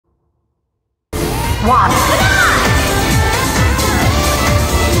One.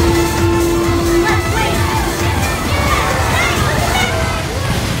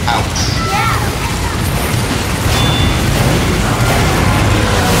 Ouch.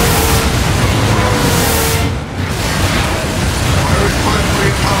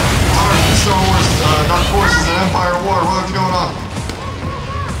 Star Wars, Dark Forces and Empire War, what's going on?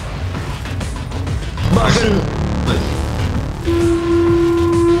 Button!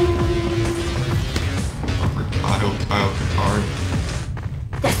 Kyle Katarn.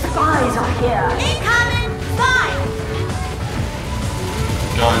 The spies are here. Incoming! Spy!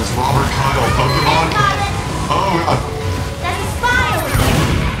 Guys, Robert Kyle, Pokemon? Incoming! Oh, That's a spy over here!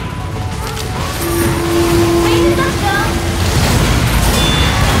 Wait a second!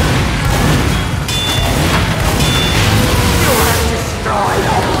 You have destroyed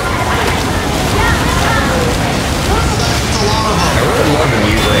all. that's a lot of them. I really love the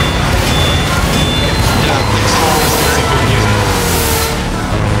music. Yeah, Star Wars makes a good music.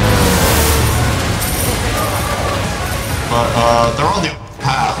 But, they're on the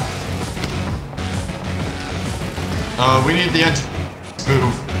path. We need the engine to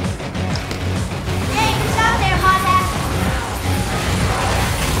move. Hey, stop there, hot ass!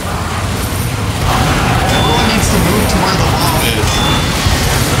 Everyone needs to move to where the bomb is.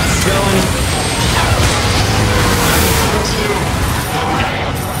 Going.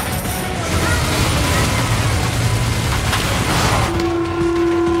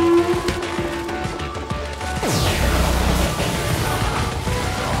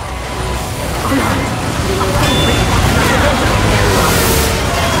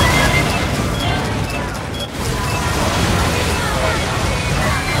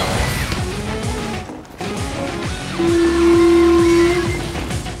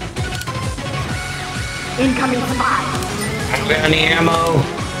 Incoming spy. I don't got any ammo.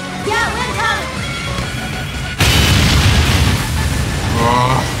 Yeah, we're coming!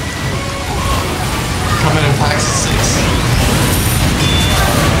 Coming in packs of 6.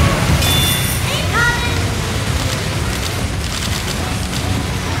 Incoming!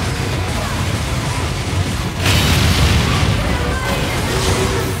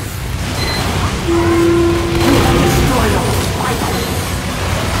 Destroyed all.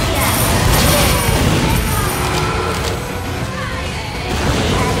 Vital.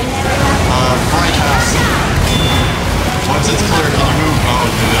 Broadcast. Once it's clear, can you move? Oh,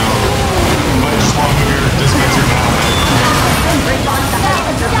 no. You might just want to move your dispenser now.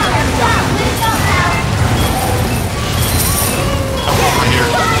 I'm over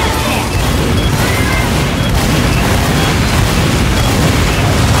here.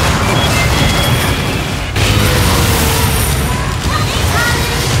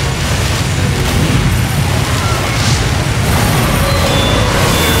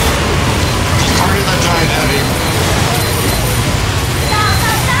 Just target that giant heavy.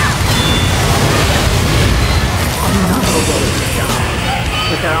 Another way to die.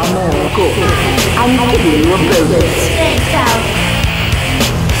 But there are more good. I'm giving you a bonus. Thanks, Al.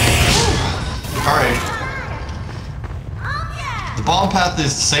 Alright. Oh, yeah! The bomb path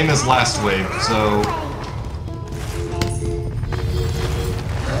is the same as last wave, so...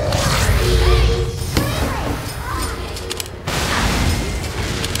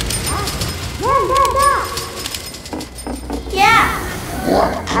 Yeah!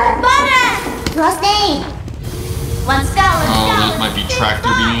 Butter! What's name? Let's go, Oh, those might be tractor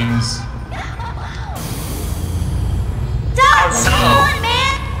beams. Don't So- on,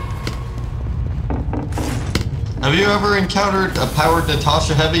 man! Have you ever encountered a powered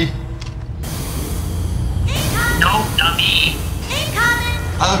Natasha Heavy? Incoming! No, dummy. Incoming!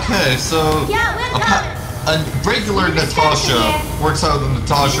 Okay, so... Yeah, we're coming! A regular Natasha works how the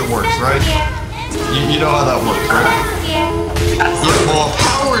Natasha works, right? You know how that works, right? Yeah, well, a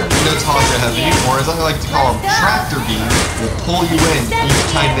powered Natasha Heavy, or as I like to call them, tractor beams, will pull you in each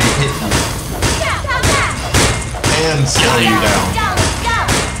time they hit you and slow you down.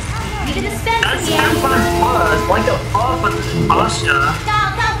 That's F1 Plus, like a pop with Asha.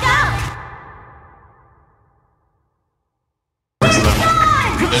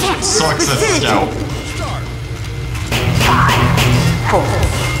 It sucks at Scout. 5, 4,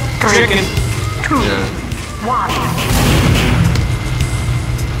 3, Chicken. 2, Yeah. 1.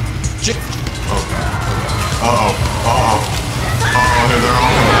 Uh-oh. Uh-oh. Uh-oh, here they're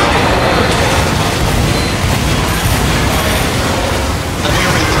all coming out. I think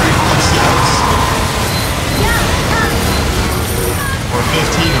it'll be 35 scouts. Or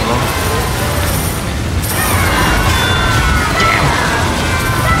 15 of them.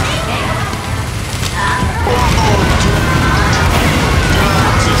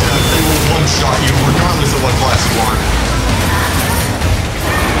 They will one-shot you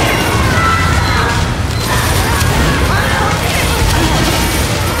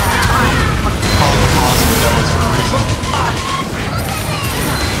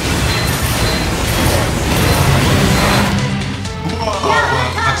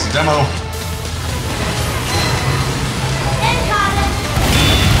Demo. Incoming.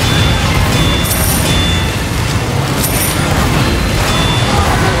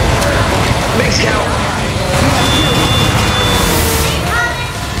 Mix count.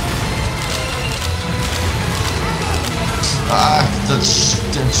 Ah,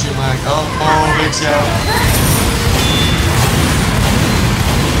 didn't shoot my. Oh, big scout.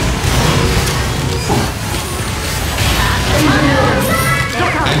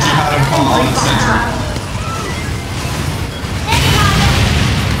 And she had him come on the center.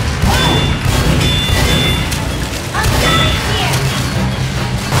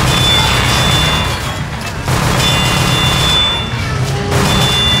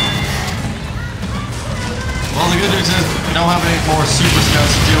 Well, the good news is we don't have any more super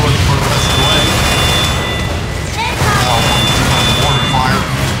scouts to deal with for the rest of the way. Oh, mortar fire.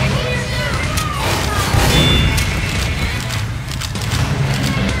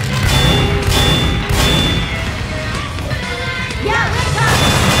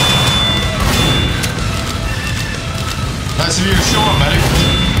 Nice of you to show up, medic.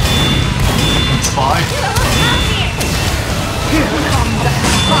 Spy.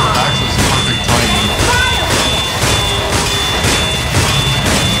 Actually, it's perfect timing.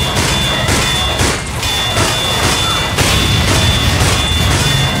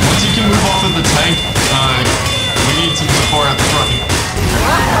 Once you can move off of the tank, we need some support at the front.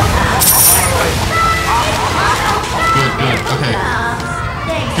 Good, okay.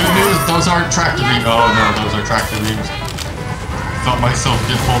 Good news, those aren't tractor beams. Oh no, those are tractor beams. Felt myself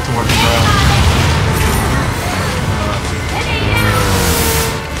get pulled toward the ground.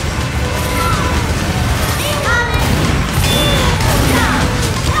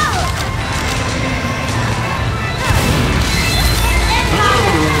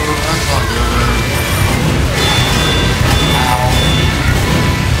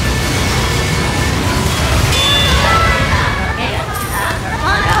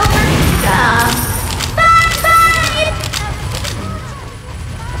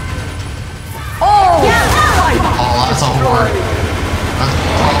 That's a horde. That's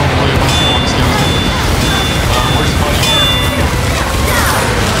probably a bunch of more skills. Where's Bunny?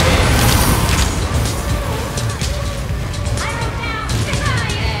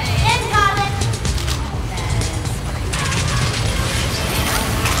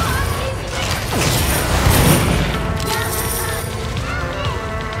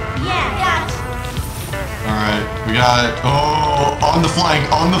 Alright, we got... Oh, on the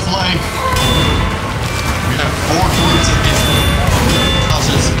flank, on the flank! We have 4 groups of these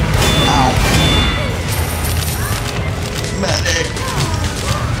houses. Ow. Medic.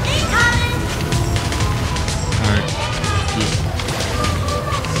 Alright.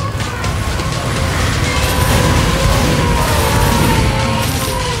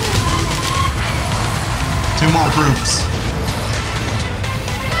 Two more groups.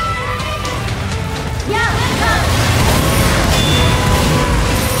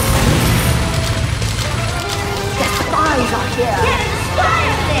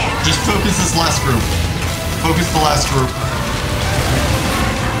 Just focus this last group. Focus the last group.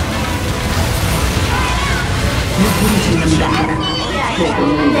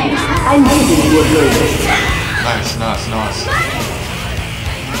 I'm giving you a raise. Nice.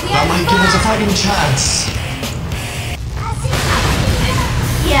 That might give us a fighting chance.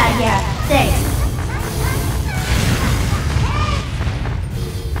 Yeah, thanks.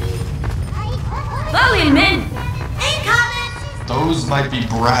 Valiant men! Those might be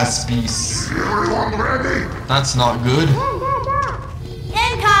brass beasts. Everyone ready? That's not good.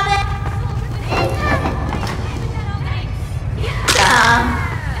 Incoming!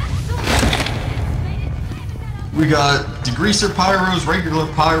 We got degreaser pyros,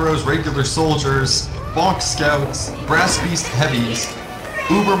 regular soldiers, bonk scouts, brass beast heavies,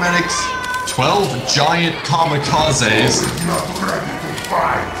 uber medics, 12 giant kamikazes, Not ready to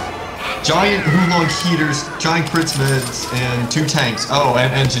fight. giant Hulong heaters, giant crits meds, and 2 tanks. Oh,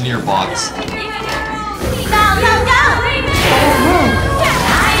 and engineer bots. Go! I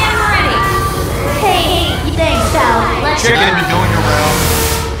am ready! Hey, thanks, Sal. Let's They're gonna go. be going around.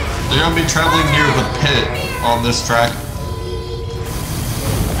 They're gonna be traveling near the pit on this track.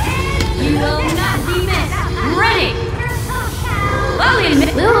 You will not be missed! Ready! Valiant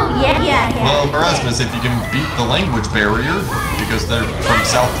men! Yeah. Well, Erasmus, if you can beat the language barrier, because they're from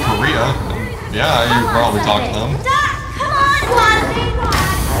South Korea, then yeah, you probably talk to them. Come on, squad!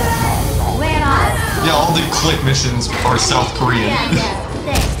 Land on! Yeah, all the click missions are South Korean.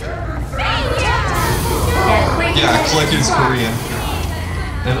 Thanks. That quick Yeah, click is Korean.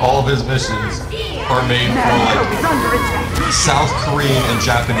 and all of his missions are made for like South Korean and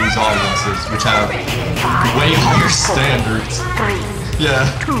Japanese audiences, which have way higher standards. 3, Yeah.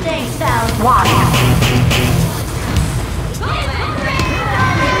 2, Thanks, Sal. 1.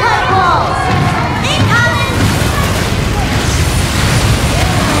 Blood walls. Incoming.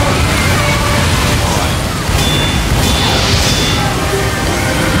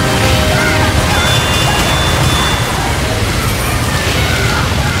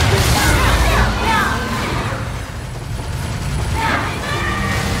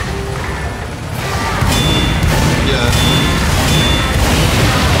 Yeah.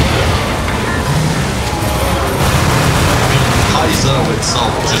 Kaizo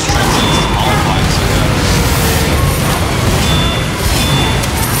itself just translates to Malphite, so yeah.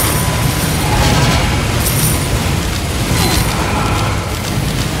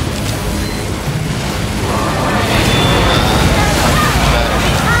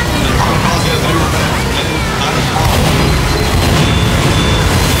 Kamikaze has new revenge, and that is wrong.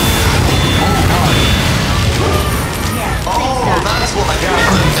 Oh, that's why it's a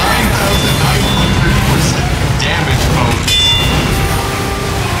 9,900% damage bonus.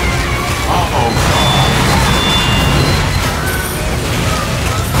 Oh god.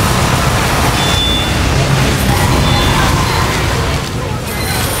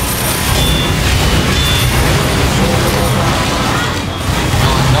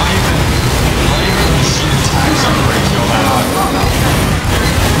 Not even machine attacks on the ratio that high.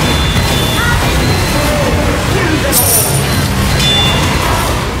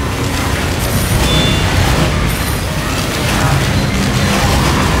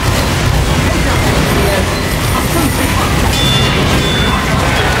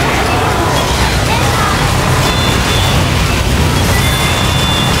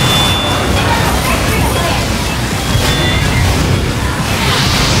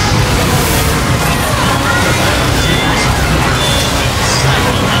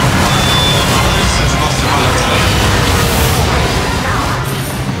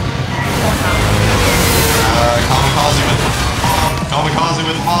 Kamikaze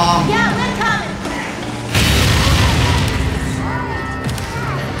with bomb. Yeah, we're coming.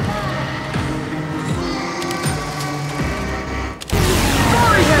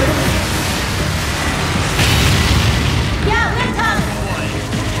 Yeah, we're coming.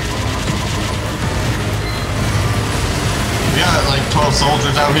 We got like 12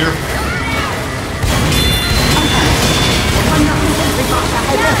 soldiers out here.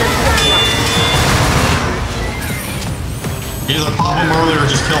 Either pop them early or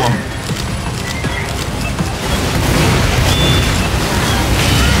just kill them.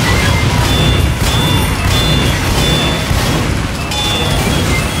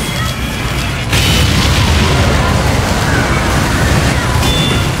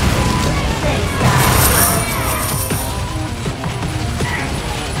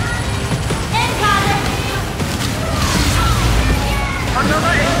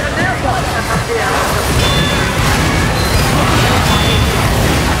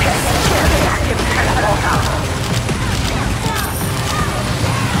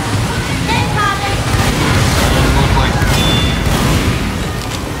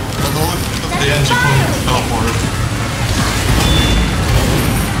 The engine teleported.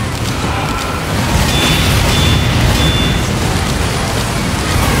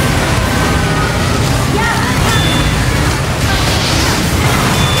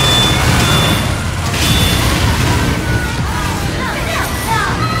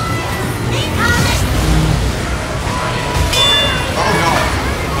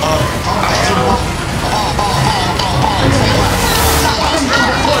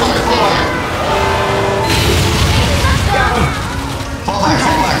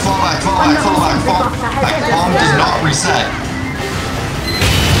 Bomb does not reset.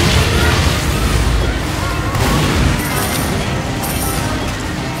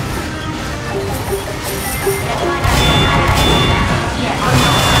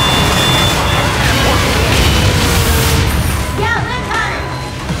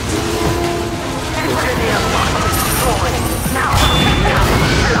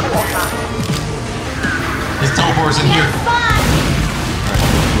 His teleport's in here.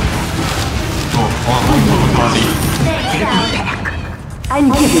 I'm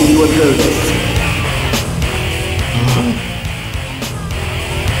giving you a bonus.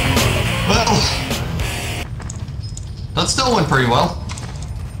 Well, that still went pretty well.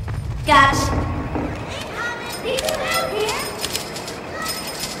 Gotcha.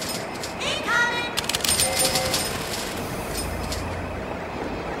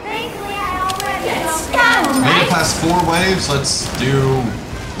 Made it past 4 waves. Let's do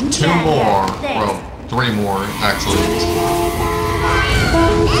 2 more. Well, 3 more, actually.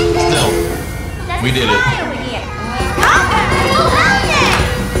 Still, we did it.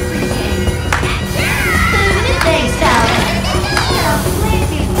 Thanks, Sally.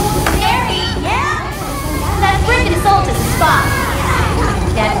 That freaking salt is a spot.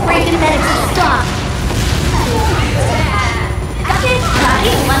 That freaking medic's a stop.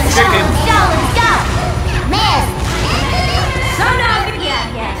 Let's go, let's go, let's go. Miss.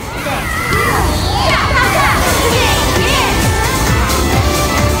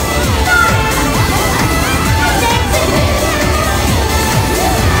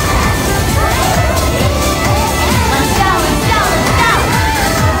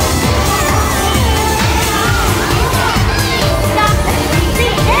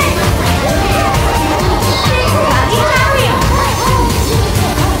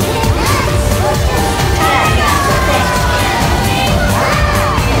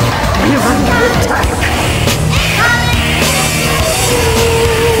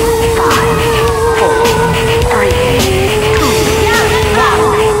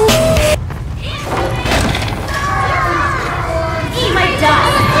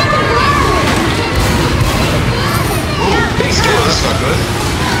 Yeah, thanks. That's not good.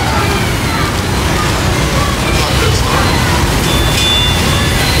 Not good start.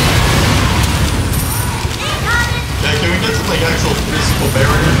 Yeah, can we get some like actual physical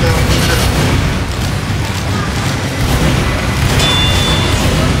barriers down here?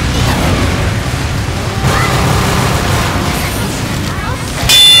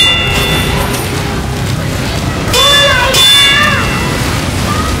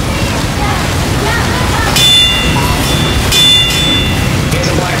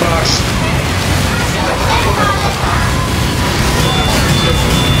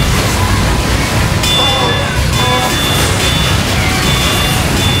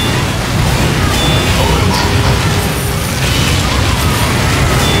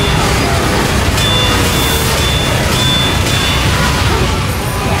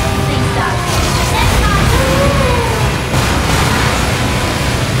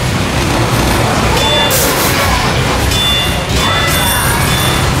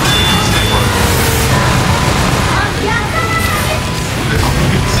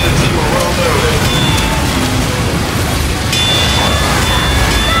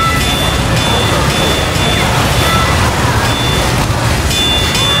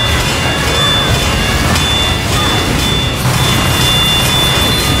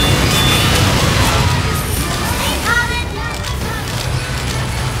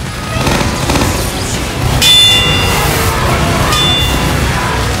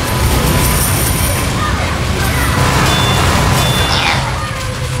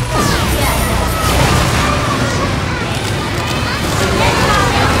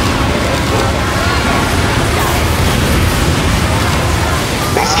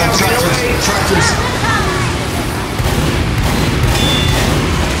 Tractors!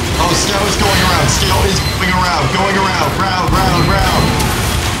 Oh, Scout is going around. Scout is going around. Round.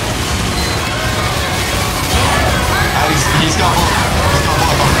 He's got one.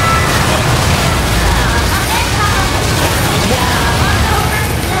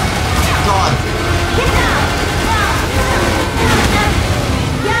 God.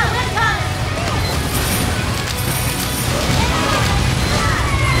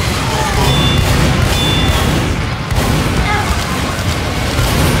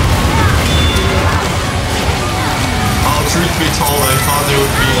 Truth be told, I thought they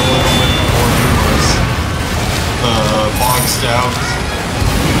would be a little bit more numerous. Bog Scout.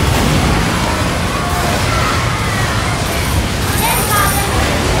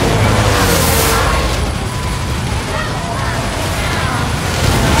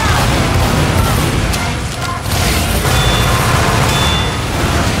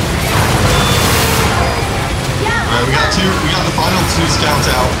 Alright, we got the final 2 scouts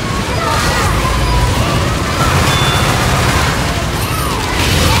out.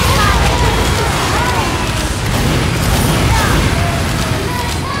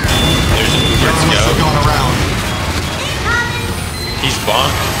 Going around. He's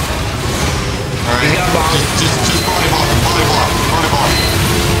bonked. Alright, just body block.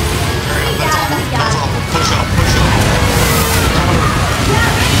 Alright, that's awful. Push up.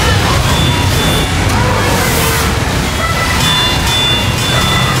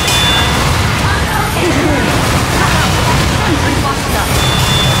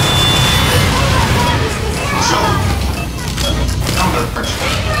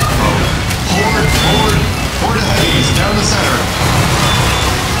 Horde of heavies down the center.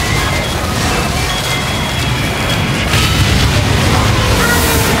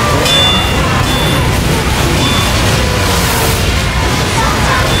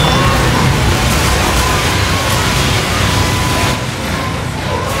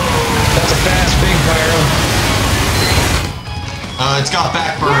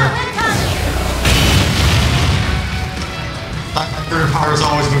 backburner. Backburner powers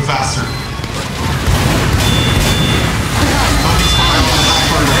always move faster. Focus fire on the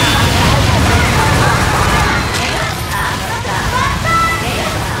backburner.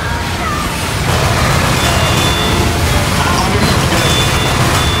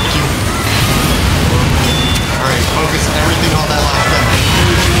 Alright, focus everything on that last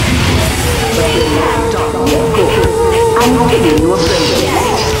I'm giving you a break.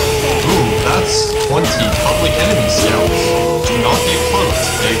 Ooh, that's 20 public enemy scouts. Do not get close,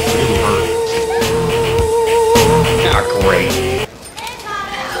 they really hurt. Ah, great.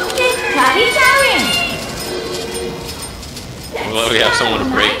 Copy towering. I'm glad we have someone to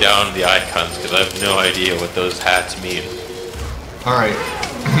break down the icons because I have no idea what those hats mean. Alright.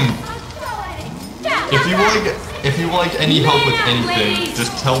 If you like any help with anything,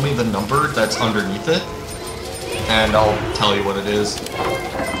 just tell me the number that's underneath it, and I'll tell you what it is.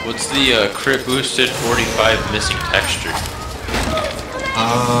 What's the crit boosted 45 missing texture?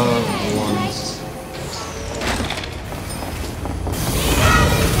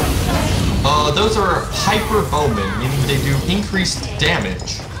 Those are hyper bowmen, meaning they do increased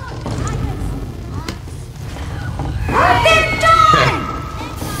damage.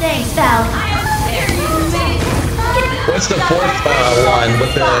 Thanks, pal. What's the fourth one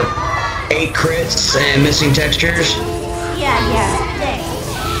with the 8 crits and missing textures? Yeah, thanks.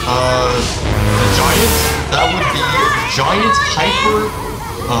 The giant? That would be giant hyper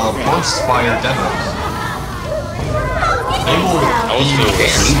burst fire demos. They will Also, be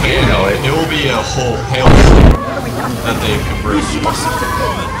you know it. It will be a whole hailstorm that they convert to.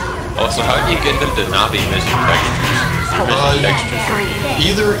 Also, how do you get them to not be missing textures? They're missing textures.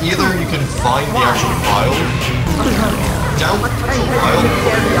 Either you can find the actual file, download the file,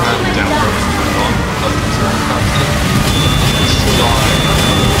 and download it on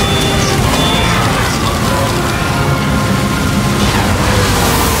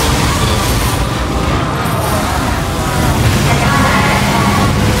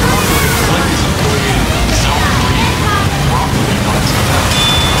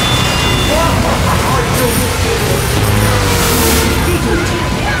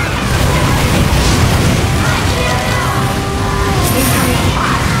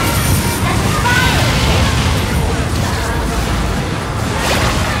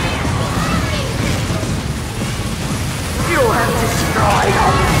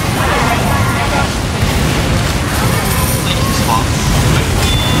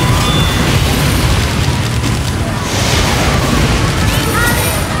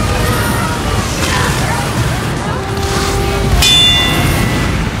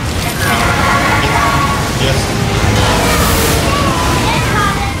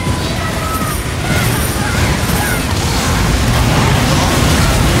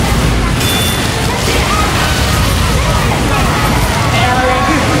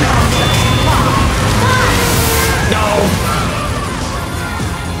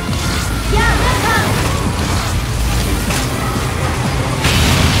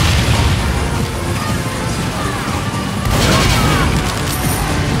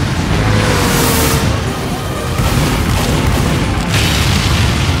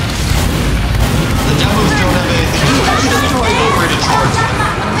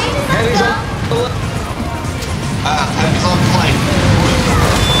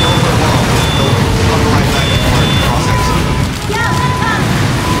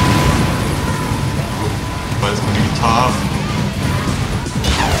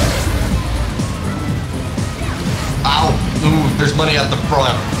There's money at the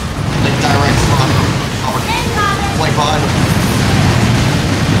front. Like direct front. Flank behind.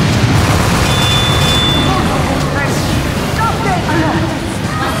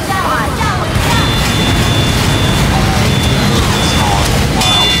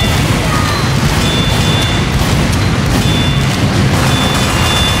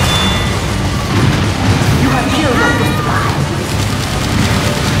 You have killed us to survive.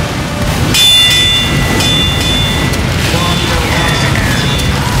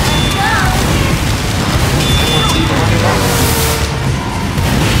 Anyone see the money?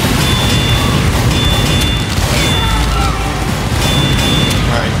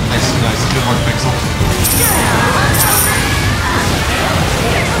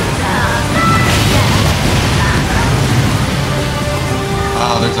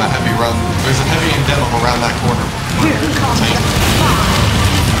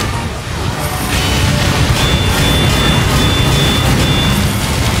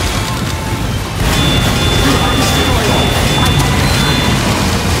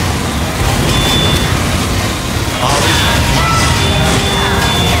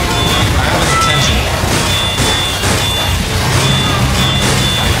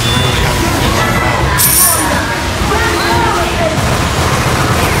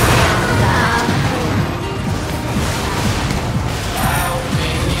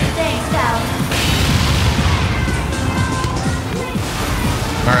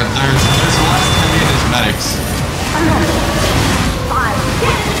 medics. Five.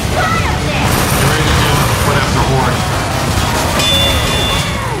 Get ready to do what after Horde.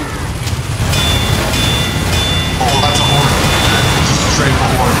 Oh, that's a Horde. Just straight for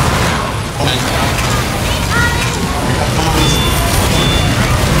Horde. Okay. We got those.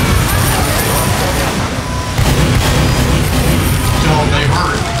 Don't they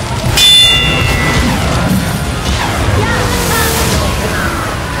hurt?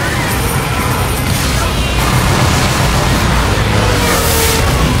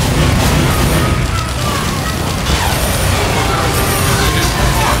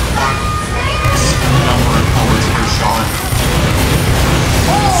 Number of bullets per shot.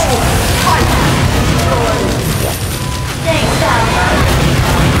 Thanks, Al.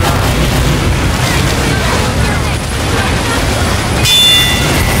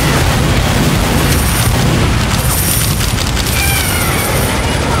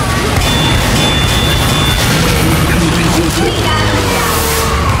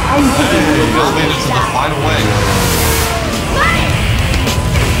 Hey, y'all made it to the final wave.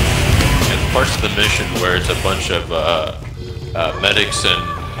 And parts of the mission where it's a bunch of medics and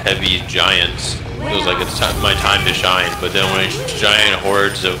heavy giants feels like it's my time to shine. But then when it's giant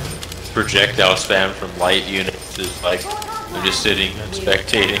hordes of projectile spam from light units, it's like I'm just sitting and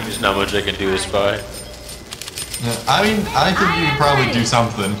spectating. There's not much I can do as spy. Yeah, I mean, I think you could probably do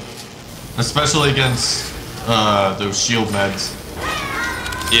something. Especially against those shield meds.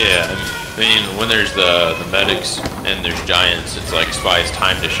 Yeah, I mean, when there's the medics and there's giants, it's like Spy's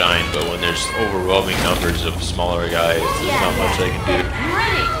time to shine, but when there's overwhelming numbers of smaller guys, there's not much I can do.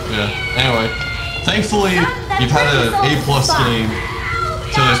 Yeah, anyway. Thankfully, you've had an A+ game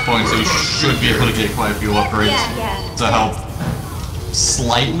to this point, so you should be able to get quite a few upgrades to help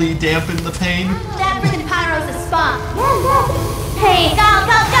slightly dampen the pain. That freaking Pyro's a spot. Hey, go,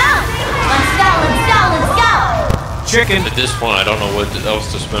 go, go! Let's go, let's go, let's go! Chicken. At this point, I don't know what else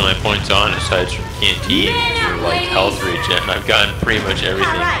to spend my points on aside from canteens or like health regen. I've gotten pretty much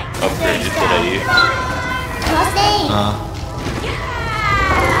everything upgraded that I use.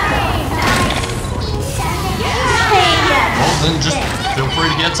 Well, then just feel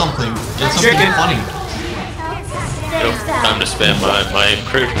free to get something. Get something Chicken. funny. Nope, time to spend my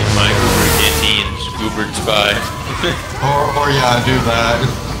Uber canteens, Ubered Spy. Or yeah, do that.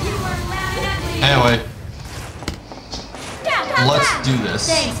 Anyway, let's do this.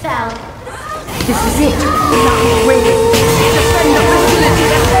 Thanks, pal. This is it. Without waiting. Defend the facility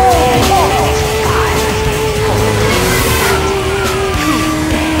at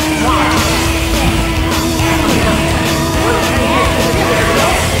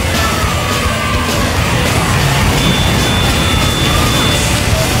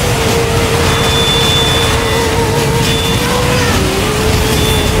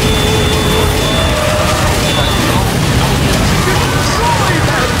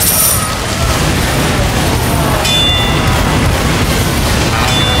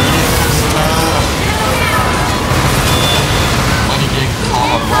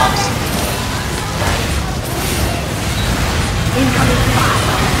all costs.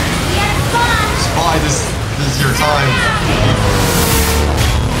 Spy, this is your time.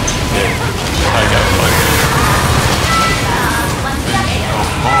 I got fun.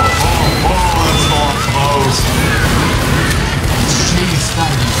 That's not close. Jeez,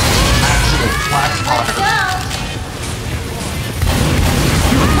 that is actual black fire.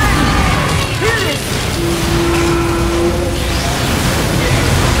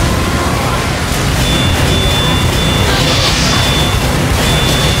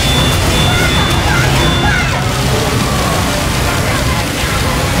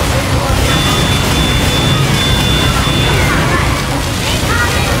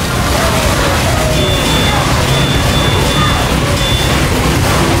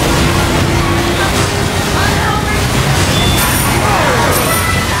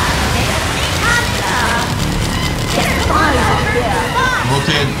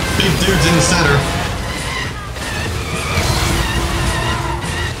 Okay, big dude's in the center.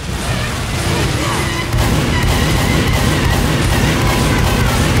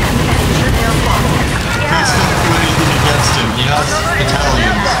 Can't still do anything against him. He has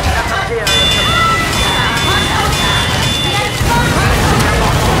battalions.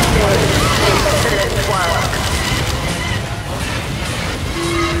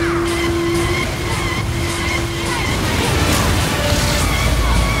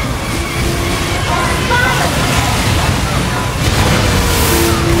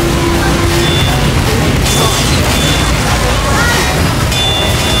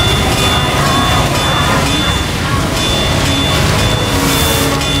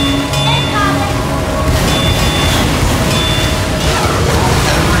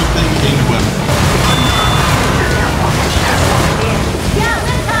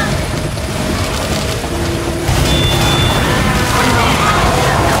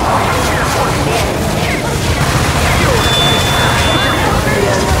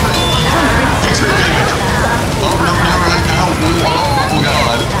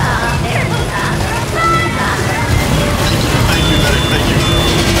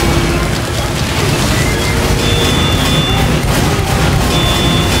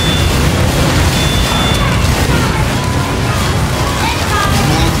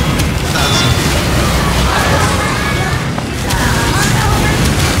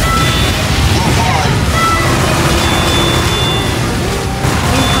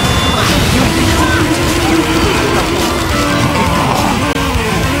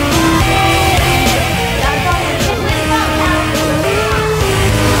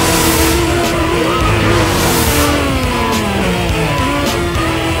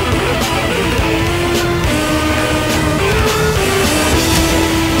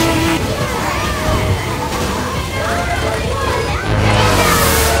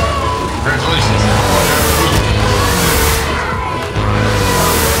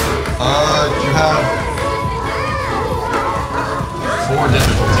 more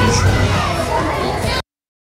difficulties.